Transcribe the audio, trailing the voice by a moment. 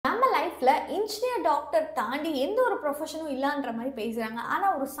லைஃப்ல engineer doctor தாண்டி எந்த ஒரு ப்ரொஃபஷனும் இல்லைன்ற மாதிரி பேசுகிறாங்க.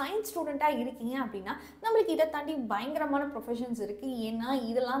 ஆனால் ஒரு சயின்ஸ் ஸ்டூடெண்ட்டாக இருக்கீங்க அப்படின்னா நம்மளுக்கு இதை தாண்டி பயங்கரமான ப்ரொஃபஷன்ஸ் இருக்குது. ஏன்னா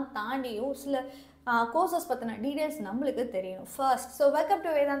இதெல்லாம் தாண்டியும் சில கோர்சஸ் பற்றின டீட்டெயில்ஸ் நம்மளுக்கு தெரியணும் ஃபர்ஸ்ட். ஸோ வெல்கம்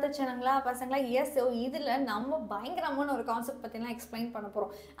டு வேதாந்த சேனங்களா பசங்களா. எஸ், ஸோ இதில் நம்ம பயங்கரமான ஒரு கான்செப்ட் பற்றிலாம் எக்ஸ்பிளைன் பண்ண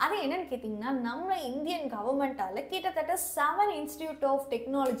போகிறோம். அது என்னென்னு கேட்டிங்கன்னா, நம்ம இந்தியன் கவர்மெண்ட்டால் கிட்டத்தட்ட 7 இன்ஸ்டிடியூட் ஆஃப்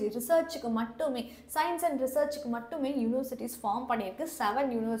டெக்னாலஜி ரிசர்ச்சுக்கு மட்டுமே, சயின்ஸ் அண்ட் ரிசர்ச்சுக்கு மட்டுமே யூனிவர்சிட்டிஸ் ஃபார்ம் பண்ணியிருக்கு.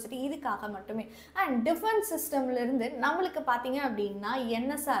 7 யூனிவர்சிட்டி இதுக்காக மட்டுமே. அண்ட் டிஃபென்ஸ் சிஸ்டம்லேருந்து நம்மளுக்கு பார்த்தீங்க அப்படின்னா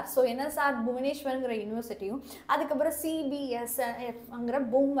என்எஸ்ஆர், ஸோ என்எஸ்ஆர் புவனேஸ்வர்ங்கிற யூனிவர்சிட்டியும், அதுக்கப்புறம் சிபிஎஸ்எஃப்ங்கிற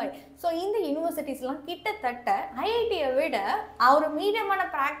மும்பை. ஸோ இந்த யூனிவர்சிட்டி கிட்டத்தட்ட ஐஐடியை விட ஒரு மீடியமான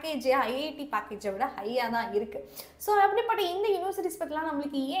பேக்கேஜ் ஐஐடி பேக்கேஜை விட ஹையாக தான் இருக்குது. ஸோ அப்படிப்பட்ட இந்த யூனிவர்சிட்டிஸ் பற்றிலாம்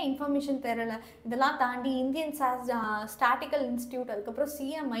நம்மளுக்கு ஏன் இன்ஃபர்மேஷன் தெரியல? இதெல்லாம் தாண்டி இந்தியன் ஸ்டாட்டிக்கல் இன்ஸ்டியூட், அதுக்கப்புறம்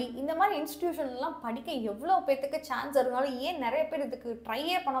சிஎம்ஐ, இந்த மாதிரி இன்ஸ்டிடியூஷன்லாம் படிக்க எவ்வளோ பேத்துக்கு சான்ஸ் இருந்தாலும் ஏன் நிறைய பேர் இதுக்கு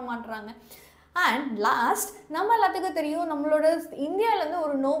ட்ரையே பண்ண மாட்டுறாங்க? அண்ட் லாஸ்ட், நம்ம எல்லாத்துக்கும் தெரியும், நம்மளோட இந்தியாவிலேருந்து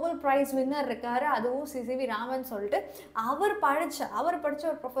ஒரு நோபல் ப்ரைஸ் வின்னர் இருக்கார், அதுவும் சி.வி. ராமன் சொல்லிட்டு. அவர் படித்த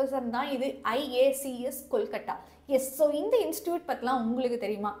ஒரு ப்ரொஃபஸர் தான் இது IISc கொல்கட்டா. எஸ், ஸோ இந்த இன்ஸ்டியூட் பற்றிலாம் உங்களுக்கு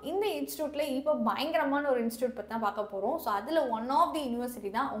தெரியுமா? இந்த இன்ஸ்டியூட்டில் இப்போ பயங்கரமான ஒரு இன்ஸ்டியூட் பற்றி தான் பார்க்க போகிறோம். ஸோ அதில் ஒன் ஆஃப் தி யூனிவர்சிட்டி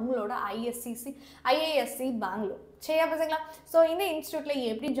தான் உங்களோட IISc பெங்களூர். சரியா பசங்களா? ஸோ இந்த இன்ஸ்டியூட்டில்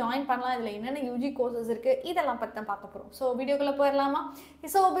எப்படி ஜாயின் பண்ணலாம், இதில் என்னென்ன யூஜி கோர்சஸ் இருக்குது, இதெல்லாம் பற்றி தான் பார்க்க போகிறோம். ஸோ வீடியோக்குள்ளே போயிடலாமா?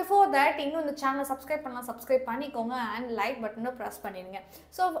 ஸோ பிஃபோர் தட் இன்னும் இந்த சேனலை சப்ஸ்கிரைப் பண்ணிக்கோங்க அண்ட் லைக் பட்டனை ப்ரெஸ் பண்ணிடுங்க.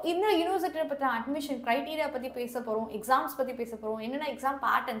 ஸோ இந்த யூனிவர்சிட்டியை பற்றி அட்மிஷன் க்ரைட்டீரியா பற்றி பேச போகிறோம், எக்ஸாம்ஸ் பற்றி பேச போகிறோம், என்னென்ன எக்ஸாம்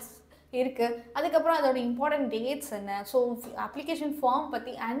பேட்டர்ன்ஸ் இருக்குது, அதுக்கப்புறம் அதோட இம்பார்ட்டன்ட் டேட்ஸ் என்ன, ஸோ அப்ளிகேஷன் ஃபார்ம்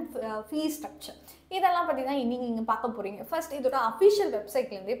பற்றி அண்ட் ஃபீஸ் ஸ்ட்ரக்சர், இதெல்லாம் பற்றி தான் இன்னைக்கு நீங்கள் பார்க்க போகிறீங்க. ஃபர்ஸ்ட் இதோட அஃபிஷியல்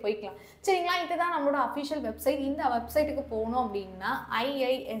வெப்சைட்லேருந்தே போய்க்கலாம். சரிங்களா? இதுதான் நம்மளோட அஃபிஷியல் வெப்சைட். இந்த வெப்சைட்டுக்கு போகணும் அப்படின்னா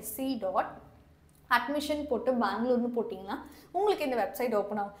IISc.admission போட்டு பெங்களூர்னு போட்டிங்கன்னா உங்களுக்கு இந்த வெப்சைட்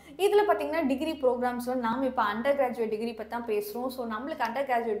ஓப்பன் ஆகும். இதில் பார்த்தீங்கன்னா டிகிரி ப்ரோக்ராம்ஸில் நாம் இப்போ அண்டர் கிராஜுவேட் டிகிரி பற்றி தான் பேசுகிறோம். ஸோ நம்மளுக்கு அண்டர்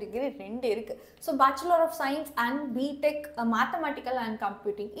கிராஜுவேட் டிகிரி 2 இருக்குது. So bachelor of science and BTech mathematical and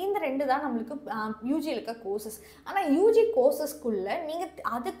computing, இந்த 2 தான் நம்மளுக்கு யூஜியில் இருக்க கோர்சஸ். ஆனால் யூஜி கோர்சஸ்க்குள்ளே நீங்கள்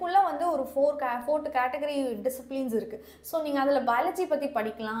அதுக்குள்ளே வந்து ஒரு 4 கேட்டகரி டிசிப்ளின்ஸ் இருக்குது. ஸோ நீங்கள் அதில் பயாலஜி பற்றி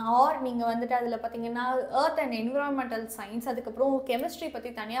படிக்கலாம், ஆர் நீங்கள் வந்துட்டு அதில் பார்த்தீங்கன்னா எர்த் அண்ட் என்விரான்மெண்டல் சயின்ஸ், அதுக்கப்புறம் கெமிஸ்ட்ரி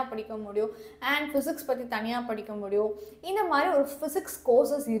பற்றி தனியாக படிக்க முடியும், அண்ட் ஃபிசிக்ஸ் பற்றி தனியாக படிக்க முடியும். இந்த மாதிரி ஒரு ஃபிசிக்ஸ்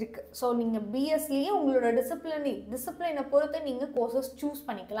கோர்சஸ் இருக்குது. ஸோ நீங்கள் பிஎஸ்சிலேயே உங்களோட டிசிப்ளினை பொறுத்து நீங்கள் கோர்சஸ் சூஸ்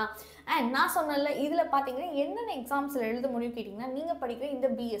பண்ணிக்கலாம். அண்ட் நான் சொன்னல, இதில் பார்த்தீங்கன்னா என்னென்ன எக்ஸாம்ஸில் எழுத முடியும் கேட்டிங்கன்னா, நீங்கள் படிக்கிற இந்த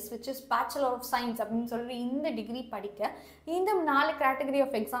PS which is bachelor of science அப்படின்னு சொல்லிட்டு இந்த டிகிரி படிக்க இந்த 4 கேட்டகரி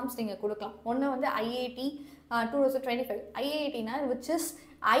ஆஃப் எக்ஸாம்ஸ் நீங்கள் கொடுக்கலாம். ஒன்று வந்து ஐஐடி 2025, ஐஐடினா விச் இஸ்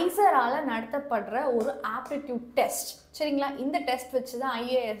ஐசரால் நடத்தப்படுற ஒரு ஆப்டிடியூட் டெஸ்ட். சரிங்களா? இந்த டெஸ்ட் வச்சு தான்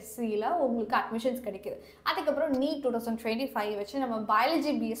IIScயில் உங்களுக்கு அட்மிஷன்ஸ் கிடைக்குது. அதுக்கப்புறம் நீட் 2025 வச்சு நம்ம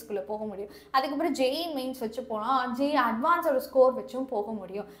பயாலஜி பிஎஸ்குள்ளே போக முடியும். அதுக்கப்புறம் ஜேஇ மெயின்ஸ் வச்சு போனால் ஜேஇ அட்வான்ஸோட ஸ்கோர் வச்சும் போக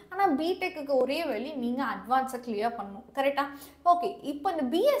முடியும். ஆனால் பிடெக்கு ஒரே வழி, நீங்கள் அட்வான்ஸை கிளியர் பண்ணணும். கரெக்டாக? ஓகே, இப்போ இந்த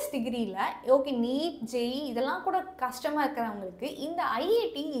பிஎஸ் டிகிரியில் ஓகே நீட் ஜேஇ இதெல்லாம் கூட கஷ்டமாக இருக்கிறவங்களுக்கு இந்த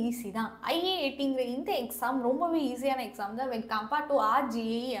ஐஐடி ஈஸி தான். ஐஐடிங்கிற இந்த எக்ஸாம் ரொம்பவே ஈஸியான எக்ஸாம் தான் வென் கம்பேர்ட் டு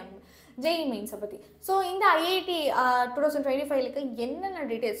ஜேஇ மெயின்ஸை பற்றி. ஸோ இந்த ஐஐடி 2025க்கு என்னென்ன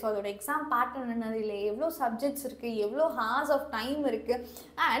டீட்டெயில்ஸ், அதோட எக்ஸாம் பேட்டர்ன் என்ன, இல்லை எவ்வளோ சப்ஜெக்ட்ஸ் இருக்குது, எவ்வளோ ஹார்ஸ் ஆஃப் டைம் இருக்குது,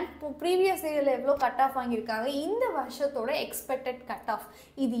 அண்ட் இப்போ ப்ரீவியஸ் இயரில் எவ்வளோ கட் ஆஃப் வாங்கியிருக்காங்க, இந்த வருஷத்தோட எக்ஸ்பெக்டட் கட் ஆஃப்,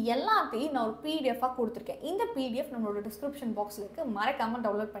 இது எல்லாத்தையும் நான் ஒரு பிடிஎஃபாக கொடுத்துருக்கேன். இந்த பிடிஎஃப் நம்மளோட டிஸ்கிரிப்ஷன் பாக்ஸில் இருக்குது, மறக்காமல்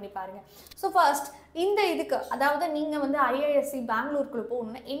டவுன்லோட் பண்ணி பாருங்கள். ஸோ ஃபர்ஸ்ட் இந்த இதுக்கு, அதாவது நீங்கள் வந்து IISc பெங்களூருக்குள்ளே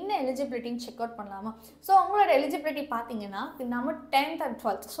போகணுன்னா என்ன எலிஜிபிலிட்டின்னு செக் அவுட் பண்ணலாமா? ஸோ உங்களோட எலிஜிபிலிட்டி பார்த்தீங்கன்னா நம்ம 10th and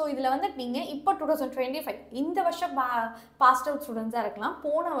 12th. ஸோ இதில் வந்து நீங்கள் இப்போ 2025 இந்த வருஷம் பாஸ்ட் அவுட் ஸ்டூடெண்ட்ஸாக இருக்கலாம்,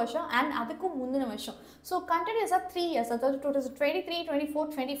 போன வருஷம் அண்ட் அதுக்கும் முந்தின வருஷம். ஸோ கண்டினியூஸாக 3 இயர்ஸ், அதாவது 2023, 24,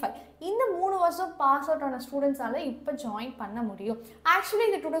 25 இந்த 3 வருஷம் பாஸ் அவுட் ஆன ஸ்டூடெண்ட்ஸால் இப்போ ஜாயின் பண்ண முடியும். ஆக்சுவலி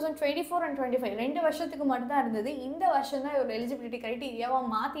இது 2024 and 25 2 வருஷத்துக்கு மட்டும் தான் இருந்தது. இந்த வருஷம் தான் ஒரு எலிஜிபிலிட்டி க்ரைட்டீரியாவாக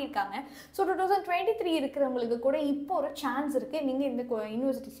மாற்றிருக்காங்க. ஸோ 2023 இருக்கிறவங்களுக்கு கூட இப்போ ஒரு சான்ஸ் இருக்குது நீங்கள் இந்த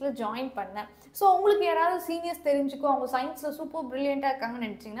யூனிவர்சிட்டிஸில் ஜாயின் பண்ண. ஸோ உங்களுக்கு யாராவது சீனியர்ஸ் தெரிஞ்சுக்கோ, அவங்க சயின்ஸில் சூப்பர் ப்ரில்லியண்ட்டாக இருக்காங்கன்னு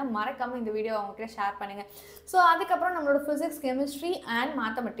நினச்சிங்கன்னா மறக்காமல் இந்த வீடியோ அவங்ககிட்ட ஷேர் பண்ணுங்கள். ஸோ அதுக்கப்புறம் நம்மளோட physics, chemistry and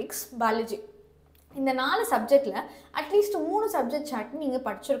mathematics, biology, இந்த 4 சப்ஜெக்டில் அட்லீஸ்ட் 3 சப்ஜெக்ட் சார்ட் நீங்கள்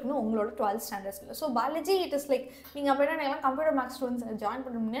படிச்சிருக்கணும் உங்களோட 12th ஸ்டாண்டர்ட்ஸில். So biology it is like நீங்கள் அப்படின்னா எல்லாம் கம்ப்யூட்டர் மேக்ஸ் ஸ்டூடெண்ட்ஸ் ஜாயின்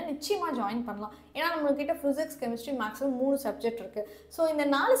பண்ணணும்னா நிச்சயமாக ஜாயின் பண்ணலாம். ஏன்னா நம்மக்கிட்ட ஃபிசிக்ஸ், கெமிஸ்ட்ரி, மேக்ஸ் 3 சப்ஜெக்ட் இருக்குது. ஸோ இந்த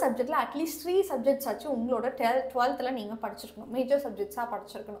 4 சப்ஜெக்டில் அட்லீஸ்ட் 3 சப்ஜெக்ட்ஸ் ஆச்சு உங்களோட 12th நீங்கள் படிச்சிருக்கணும், மேஜர் சப்ஜெக்ட்ஸாக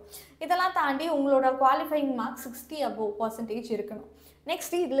படிச்சிருக்கணும். இதெல்லாம் தாண்டி உங்களோட குவாலிஃபைங் மார்க்ஸ் 60% இருக்கணும்.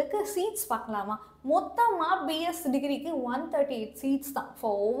 நெக்ஸ்ட் இதில் இருக்க சீட்ஸ் பார்க்கலாமா? மொத்தமாக பிஎஸ் டிகிரிக்கு 138 சீட்ஸ் தான்.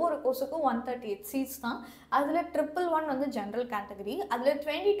 ஃபார் ஒவ்வொரு கோர்ஸுக்கும் 138 சீட்ஸ் தான். அதில் 111 வந்து ஜென்ரல் கேட்டகரி, அதில்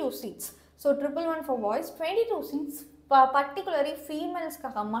 22 seeds. So 111 for boys, 22 seeds particularly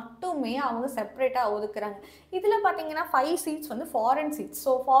ஃபீமேல்ஸ்க்காக மட்டுமே அவங்க செப்பரேட்டாக ஒதுக்குறாங்க. இதில் பார்த்தீங்கன்னா 5 சீட்ஸ் வந்து ஃபாரின் சீட்ஸ்.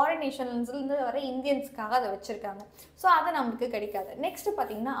 ஸோ ஃபாரின் நேஷன்ஸ்லேருந்து வர இந்தியன்ஸ்க்காக அதை வச்சுருக்காங்க. ஸோ அது நம்மளுக்கு கிடைக்காது. நெக்ஸ்ட்டு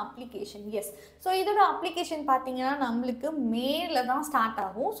பார்த்தீங்கன்னா அப்ளிகேஷன். எஸ், ஸோ இதோட அப்ளிகேஷன் பார்த்தீங்கன்னா நம்மளுக்கு மேல தான் ஸ்டார்ட்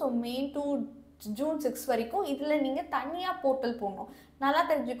ஆகும். ஸோ மே டு ஜூன் 6 வரைக்கும். இதில் நீங்கள் தனியாக போர்ட்டல் போடணும். நல்லா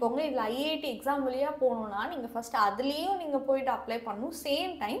தெரிஞ்சுக்கோங்க, இதில் ஐஐடி எக்ஸாம் வழியாக போகணுன்னா நீங்கள் ஃபஸ்ட்டு அதுலேயும் நீங்கள் போய்ட்டு அப்ளை பண்ணணும்.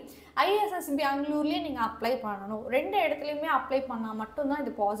 சேம் டைம் IISc பெங்களூர்லேயே நீங்கள் அப்ளை பண்ணணும். 2 இடத்துலையுமே அப்ளை பண்ணால் மட்டும்தான்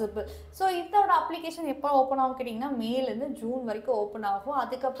இது பாசிபிள். ஸோ இதோட அப்ளிகேஷன் எப்போ ஓப்பன் ஆகும் கேட்டிங்கன்னா மேலேருந்து ஜூன் வரைக்கும் ஓப்பன் ஆகும்.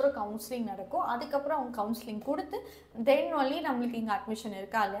 அதுக்கப்புறம் கவுன்சிலிங் நடக்கும். அதுக்கப்புறம் அவங்க கவுன்சிலிங் கொடுத்து தென் ஒன்லி நம்மளுக்கு இங்கே அட்மிஷன்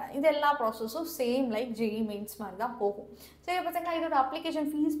இருக்கா இல்லையா, இது எல்லா ப்ராசஸும் சேம் லைக் ஜேஇ மெயின்ஸ் மாதிரி தான் போகும். சரி பார்த்தீங்கன்னா இதோட அப்ளிகேஷன்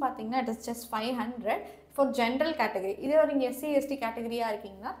ஃபீஸ் பார்த்தீங்கன்னா it is just 500 for general category. இதே ஒரு நீங்கள் SC ST கேட்டகரியாக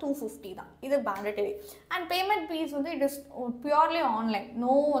இருக்கீங்கன்னா 250 தான். இது மேண்டட்டரி. அண்ட் பேமெண்ட் ஃபீஸ் வந்து it is purely online,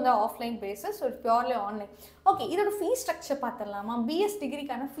 no வந்து offline bases. So it's purely online. Okay, இதோட ஃபீஸ் ஸ்ட்ரக்சர் பார்த்துடலாமா? பிஎஸ்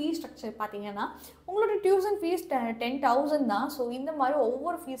டிகிரிக்கான ஃபீஸ் ஸ்ட்ரக்சர் பார்த்தீங்கன்னா உங்களோட டியூஷன் ஃபீஸ் 10,000 தான். ஸோ இந்த மாதிரி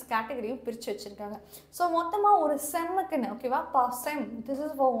ஒவ்வொரு ஃபீஸ் கேட்டகரியும் பிரித்து வச்சுருக்காங்க. ஸோ மொத்தமாக ஒரு செம்முக்குன்னு ஓகேவா, per sem, this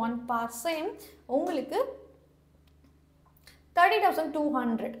is for 1 per செம் உங்களுக்கு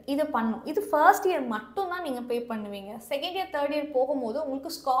 30,200 இது பண்ணும். இது ஃபர்ஸ்ட் இயர் மட்டும் தான் நீங்கள் பே பண்ணுவீங்க. செகண்ட் இயர் தேர்ட் இயர் போகும்போது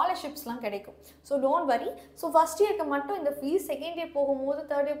உங்களுக்கு ஸ்காலர்ஷிப்ஸ்லாம் கிடைக்கும். So don't worry. So first இயருக்கு மட்டும் இந்த ஃபீஸ், செகண்ட் இயர் போகும்போது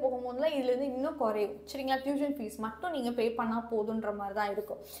தேர்ட் இயர் போகும்போதுலாம் இதுலேருந்து இன்னும் குறையும். சரிங்களா? டியூஷன் ஃபீஸ் மட்டும் நீங்கள் பே பண்ணால் போதுன்ற மாதிரி தான்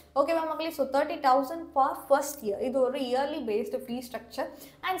இருக்கும். ஓகேவா மக்களே? So 30,000 for first year. இது ஒரு yearly based fees structure.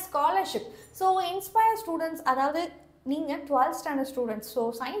 And scholarship, so inspire students, அதாவது நீங்கள் 12th standard students, so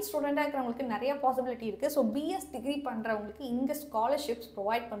science ஸ்டூடெண்ட்டாக இருக்கிறவங்களுக்கு நிறைய பாசிபிலிட்டி இருக்குது. ஸோ பிஎஸ் டிகிரி பண்ணுறவங்களுக்கு இங்கே ஸ்காலர்ஷிப்ஸ்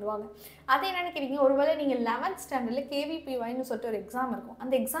ப்ரொவைட் பண்ணுவாங்க. அது என்னென்னு கேட்டிங்க, ஒருவேளை நீங்கள் 11th ஸ்டாண்டர்டில் KVPYன்னு சொல்லிட்டு ஒரு எக்ஸாம் இருக்கும்.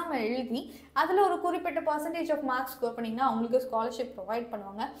 அந்த எக்ஸாமை எழுதி அதில் ஒரு குறிப்பிட்ட பர்சன்டேஜ் ஆஃப் மார்க்ஸ் ஸ்கோர் பண்ணிங்கன்னா அவங்களுக்கு ஸ்காலர்ஷிப் ப்ரொவைட்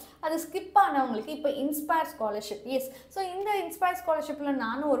பண்ணுவாங்க. அது ஸ்கிப் ஆனவங்களுக்கு இப்போ இன்ஸ்பயர் ஸ்காலர்ஷிப். எஸ், ஸோ இந்த இன்ஸ்பயர் ஸ்காலர்ஷிப்பில்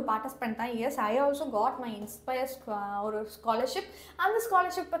நானும் ஒரு பார்ட்டிசிபெண்ட் தான். S, I also got my inspire ஒரு ஸ்காலர்ஷிப். அந்த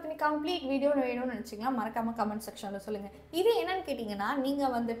ஸ்காலர்ஷிப் பற்றி கம்ப்ளீட் வீடியோ வேணும்னு நினச்சிங்கன்னா மறக்காமல் கமெண்ட் செக்ஷனில் சொல்லுங்கள். இது என்னன்னு கேட்டிங்கன்னா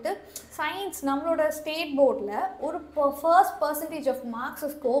நீங்கள் வந்துட்டு சயின்ஸ் நம்மளோட ஸ்டேட் போர்டில் ஒரு ஃபர்ஸ்ட் பர்சன்டேஜ் ஆஃப் மார்க்ஸை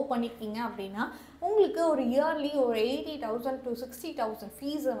ஸ்கோர் பண்ணிக்கிங்க அப்படின்னா உங்களுக்கு ஒரு இயர்லி ஒரு 80,000 to 60,000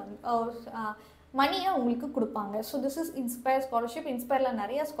 ஃபீஸை வந்து மணியை உங்களுக்கு கொடுப்பாங்க. So this is inspire scholarship. இன்ஸ்பயரில்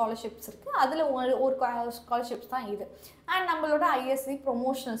நிறைய ஸ்காலர்ஷிப்ஸ் இருக்குது. அதில் ஒரு ஸ்காலர்ஷிப்ஸ் தான் இது. அண்ட் நம்மளோட IISc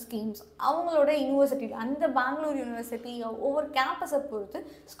ப்ரொமோஷனல் ஸ்கீம்ஸ், அவங்களோட யூனிவர்சிட்டியில், அந்த பெங்களூர் யூனிவர்சிட்டி ஒவ்வொரு கேம்பஸை பொறுத்து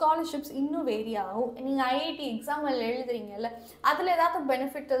ஸ்காலர்ஷிப்ஸ் இன்னும் வேரி ஆகும். நீங்கள் IIT எக்ஸாம் எழுதுறீங்கல்ல, அதில் ஏதாவது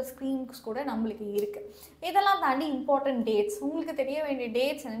பெனிஃபிட்டல் ஸ்கீம்ஸ் கூட நம்மளுக்கு இருக்குது. இதெல்லாம் தாண்டி இம்பார்ட்டன்ட் டேட்ஸ், உங்களுக்கு தெரிய வேண்டிய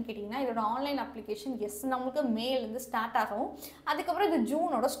டேட்ஸ் என்னென்னு கேட்டிங்கன்னா இதோட ஆன்லைன் அப்ளிகேஷன் எஸ் நம்மளுக்கு மேலேருந்து ஸ்டார்ட் ஆகும். அதுக்கப்புறம் இது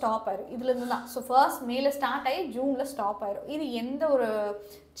ஜூனோட ஸ்டாப் ஆயிரும். இதுலேருந்து தான். ஸோ ஃபர்ஸ்ட் மேல ஸ்டார்ட் ஆகி ஜூனில் ஸ்டாப் ஆயிரும். இது எந்த ஒரு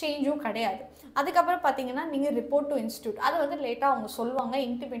சேஞ்சும் கிடையாது. அதுக்கப்புறம் பார்த்தீங்கன்னா நீங்கள் ரிப்போர்ட் டு இன்ஸ்டியூட், அதை வந்து லேட்டாக அவங்க சொல்லுவாங்க,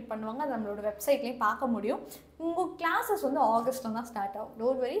 இன்டிமேட் பண்ணுவாங்க. அது நம்மளோட வெப்சைட்லேயும் பார்க்க முடியும். உங்கள் கிளாஸஸ் வந்து ஆகஸ்ட்டில் தான் ஸ்டார்ட் ஆகும்.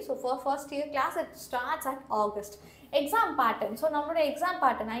 Don't worry. So first year class starts at August. Exam pattern, so நம்மளோட எக்ஸாம்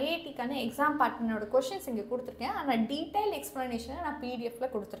பேட்டர்ன், ஐஐடிக்கான எக்ஸாம் பேட்டர்னோட கொஷின்ஸ் இங்கே கொடுத்துருக்கேன். ஆனால் டீட்டெயில் எக்ஸ்ப்ளனேஷனை நான் பிடிஎஃப்ல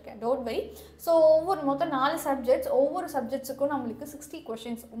கொடுத்துருக்கேன். Don't worry. ஸோ மொத்தம் 4 சப்ஜெக்ட்ஸ், ஒவ்வொரு சப்ஜெக்ட்ஸுக்கும் நம்மளுக்கு 60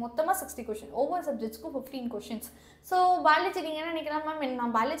 கொஷின்ஸ், மொத்தமாக 60 கொஷின், ஒவ்வொரு சப்ஜெக்ட்ஸ்க்கும் 15 கொஷின்ஸ். ஸோ பயாலஜி நீங்கள் என்ன நினைக்கலாம், மேம்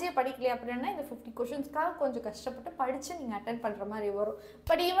நான் பயாலஜியை படிக்கலையே அப்படின்னா இந்த 50 கொஷின்ஸ்க்காக கொஞ்சம் கஷ்டப்பட்டு படித்து நீங்கள் அட்டென்ட் பண்ணுற மாதிரி வரும்.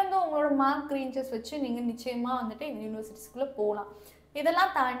 பட் ஈவன் தான் உங்களோட மார்க் ரேஞ்சஸ் வச்சு நீங்கள் நிச்சயமாக வந்துட்டு இந்த யூனிவர்சிட்டிஸ்குள்ளே போகலாம்.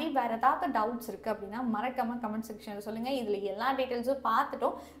 இதெல்லாம் தாண்டி வேறு ஏதாவது டவுட்ஸ் இருக்குது அப்படின்னா மறக்காமல் கமெண்ட் செக்ஷனில் சொல்லுங்கள். இதில் எல்லா டீட்டெயில்ஸும்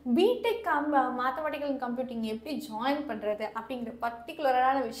பார்த்துட்டோம். பிடெக் மேத்தமெட்டிக்கல் அண்ட் கம்ப்யூட்டிங் எப்படி ஜாயின் பண்ணுறது அப்படிங்கிற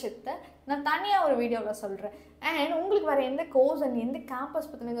பர்டிகுலரான விஷயத்த நான் தனியாக ஒரு வீடியோவில் சொல்கிறேன். அண்ட் உங்களுக்கு வேறு எந்த கோர்ஸ் அண்ட் எந்த கேம்பஸ்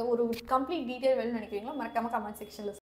பற்றின ஒரு கம்ப்ளீட் டீட்டெயில் வேணும்னு நினைக்கிறீங்களோ மறக்காமல் கமெண்ட் செக்ஷனில்